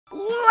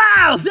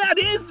Wow, that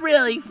is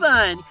really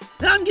fun!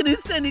 I'm gonna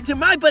send it to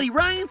my buddy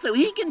Ryan so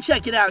he can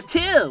check it out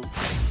too.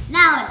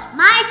 Now it's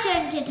my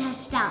turn to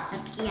test out the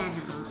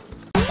piano.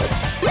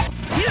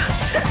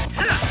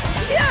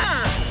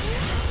 Yeah!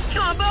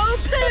 Combo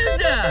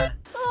Panda!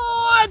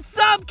 What's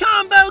up,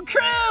 Combo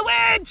Crew?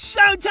 It's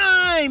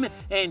showtime!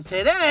 And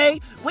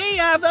today, we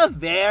have a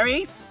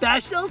very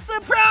special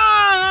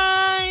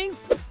surprise!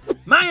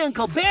 My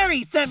Uncle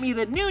Barry sent me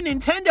the new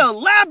Nintendo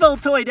Labo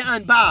toy to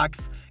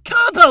unbox.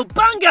 Combo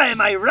Bunga,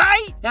 am I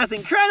right? As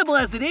incredible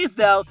as it is,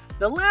 though,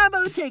 the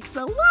Labo takes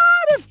a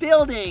lot of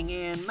building,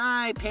 and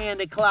my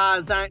panda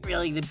claws aren't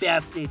really the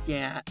best at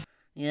that.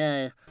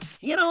 Yeah,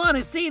 you don't want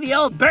to see the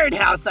old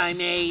birdhouse I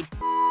made.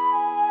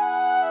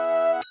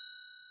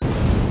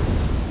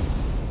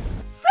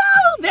 So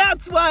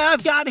that's why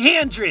I've got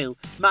Andrew,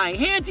 my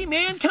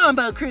handyman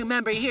Combo Crew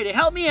member here to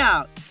help me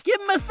out.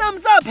 Give him a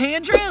thumbs up,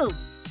 Andrew!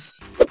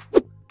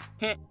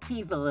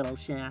 He's a little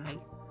shy.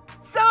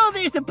 So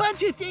there's a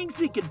bunch of things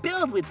we could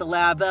build with the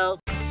Labo.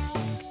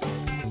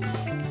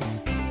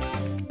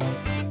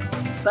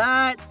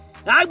 But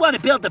I want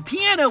to build the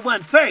piano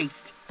one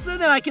first, so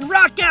that I can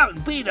rock out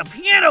and be the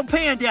piano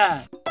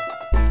panda.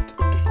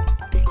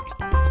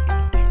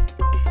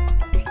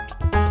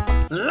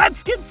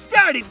 Let's get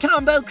started,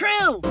 Combo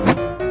Crew!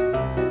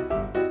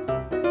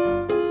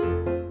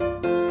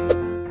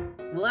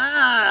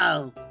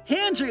 Wow,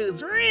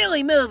 Andrew's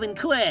really moving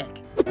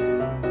quick.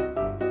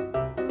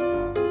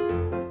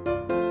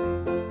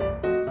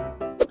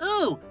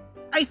 Ooh,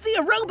 I see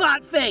a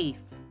robot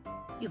face.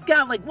 He's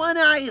got like one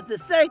eye is a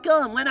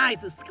circle and one eye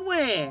is a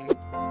square.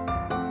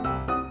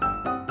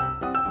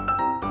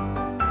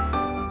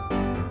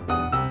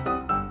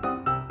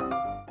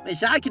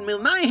 Wish I could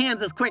move my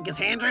hands as quick as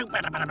Andrew.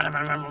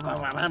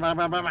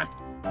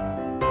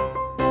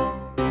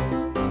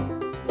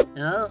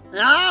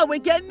 Oh, we're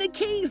getting the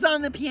keys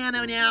on the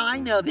piano now. I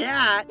know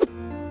that.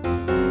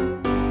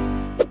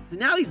 So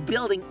now he's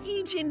building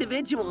each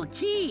individual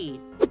key.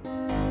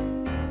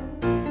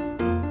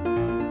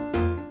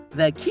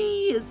 The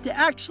key is to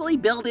actually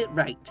build it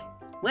right,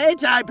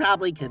 which I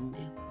probably couldn't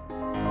do.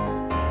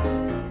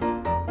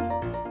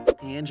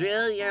 Andrew,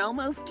 you're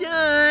almost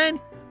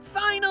done.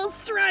 Final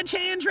stretch,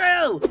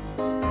 Andrew!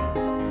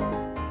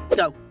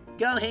 Go,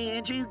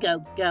 Andrew,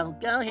 go,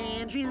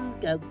 Andrew,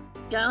 go,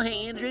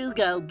 Andrew,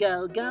 go,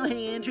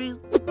 Andrew.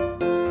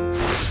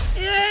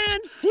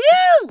 And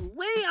phew!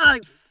 We are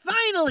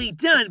finally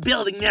done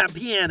building that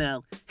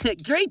piano.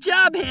 Great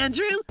job,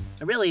 Andrew.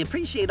 I really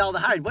appreciate all the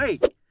hard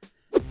work.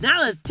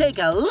 Now let's take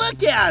a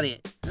look at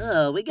it.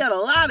 Oh, we got a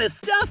lot of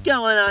stuff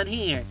going on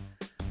here.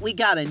 We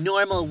got a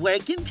normal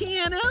working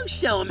piano.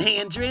 Show him,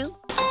 Andrew.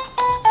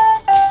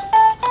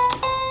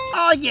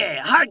 Oh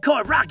yeah,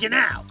 hardcore rocking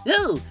out.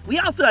 Ooh, we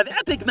also have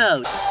epic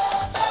mode.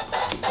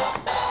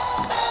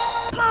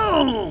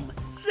 Boom!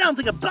 Sounds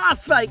like a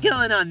boss fight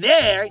going on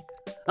there.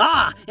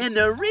 Ah, and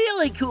the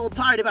really cool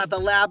part about the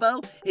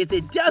Labo is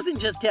it doesn't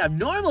just have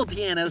normal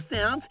piano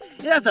sounds,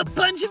 it has a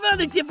bunch of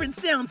other different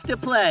sounds to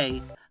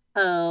play.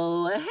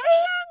 Oh, hey,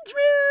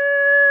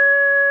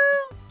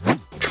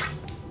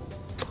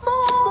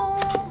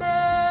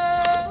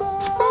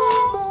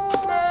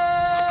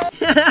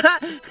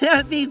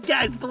 Andrew! These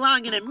guys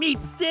belong in a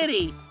Meep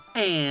City.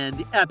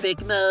 And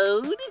epic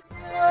mode.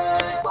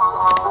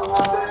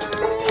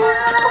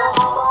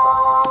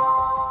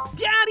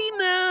 Daddy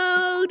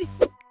mode.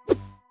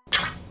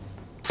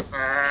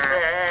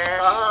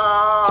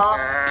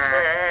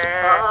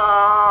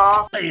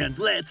 And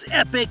let's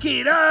epic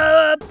it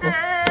up.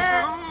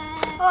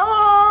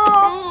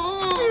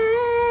 Oh,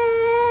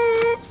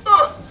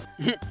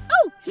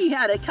 he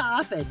had a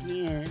cough at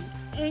the end.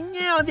 And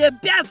now the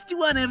best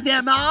one of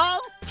them all,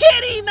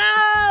 kitty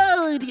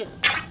mode!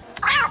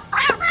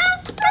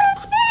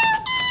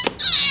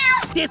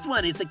 This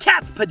one is the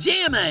cat's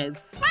pajamas.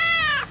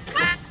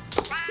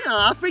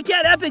 Aw,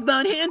 forget epic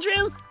mode,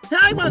 Andrew.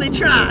 I want to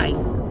try.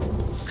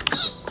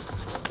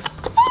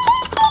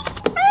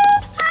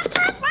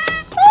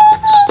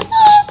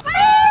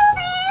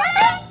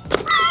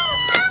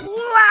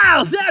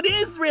 Wow, that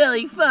is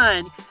really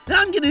fun.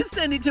 I'm gonna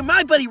send it to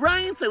my buddy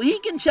Ryan so he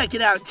can check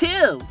it out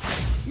too.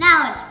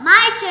 Now it's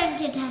my turn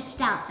to test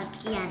out the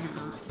piano.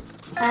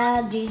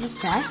 Do you just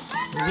press?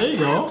 There you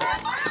go.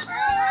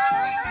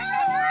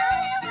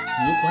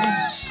 You're playing.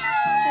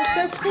 That's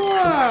so cool.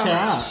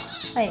 Yeah.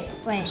 Wait.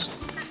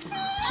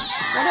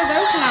 What do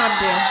those knobs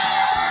do?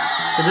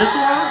 So this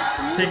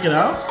one, take it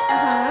out.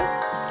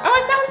 Oh,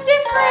 it sounds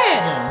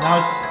different. Yeah, now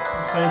it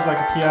plays like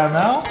a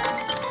piano.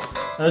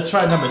 Let's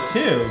try number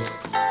 2.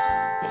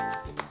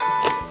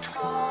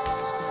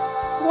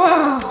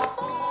 Wow.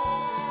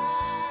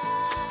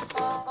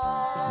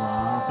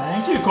 Wow,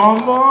 thank you,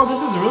 Combo.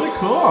 This is really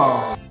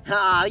cool.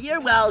 Aw, you're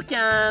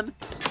welcome.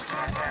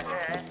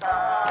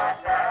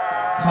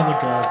 Sounds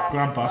like a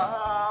grandpa.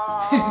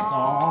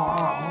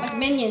 Aww. Like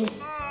Minions.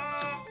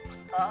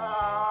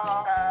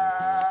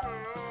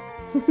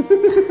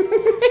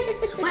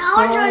 Well,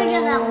 I'll try to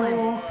get that one.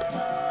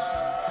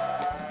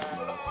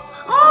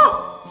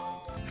 Oh!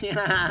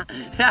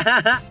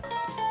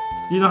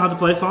 You know how to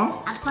play a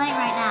song? I'm playing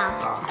right now.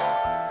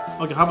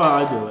 Ah. Okay, how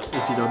about I do it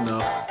if you don't know?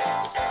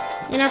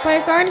 You not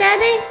play a song,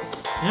 Daddy?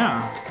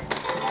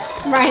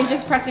 Yeah. Ryan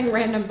just pressing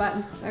random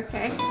buttons.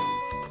 Okay.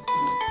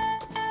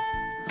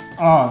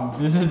 Oh,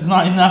 this is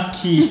not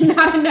enough key.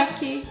 Not enough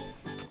key.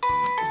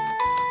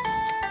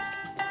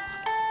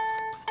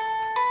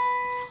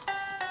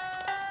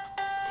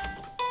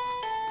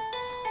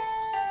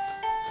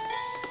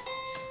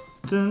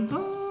 Dun,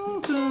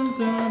 dun, dun,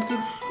 dun,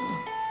 dun.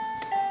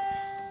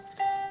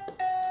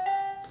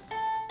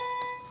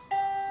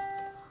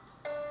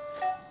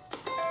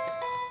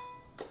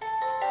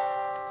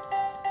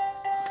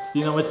 Do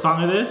you know what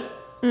song it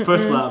is?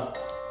 First Love.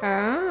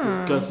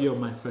 Oh. Because you're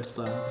my first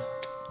love.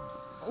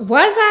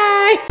 Was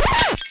I?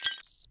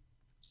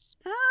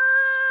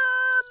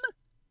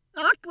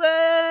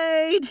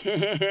 Awkward.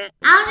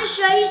 I want to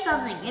show you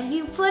something. If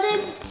you put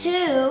in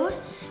 2,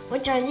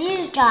 which are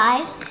these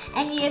guys,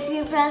 and if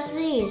you press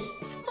these.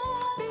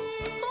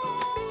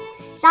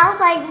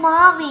 Sounds like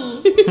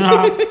mommy.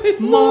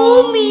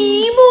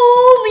 Mommy,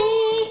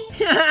 mommy.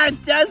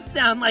 It does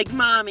sound like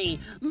mommy.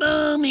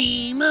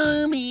 Mommy,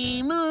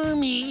 mommy,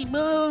 mommy,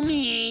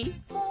 mommy.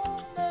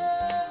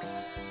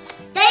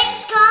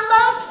 Thanks,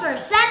 Combos, for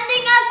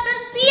sending us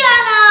this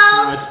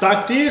piano. Now it's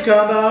back to you,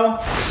 Combo.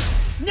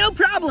 No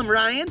problem,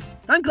 Ryan.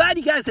 I'm glad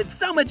you guys had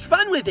so much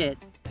fun with it.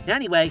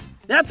 Anyway,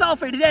 that's all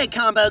for today,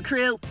 Combo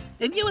Crew.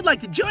 If you would like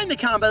to join the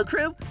Combo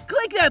Crew,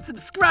 click that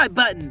subscribe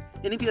button.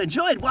 And if you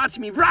enjoyed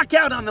watching me rock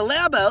out on the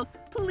Labo,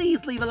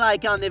 please leave a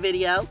like on the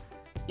video.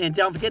 And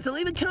don't forget to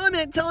leave a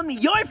comment telling me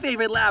your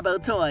favorite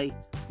Labo toy.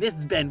 This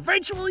has been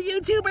virtual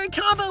YouTuber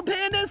Combo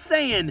Panda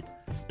saying,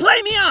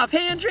 play me off,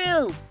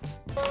 Andrew!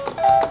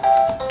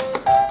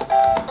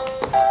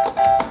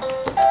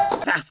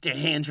 Faster,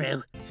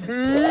 Andrew.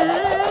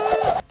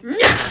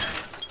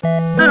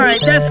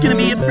 Alright, that's gonna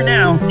be it for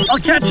now. I'll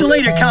catch you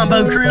later,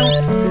 Combo Crew.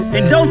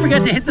 And don't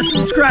forget to hit the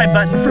subscribe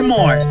button for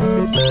more.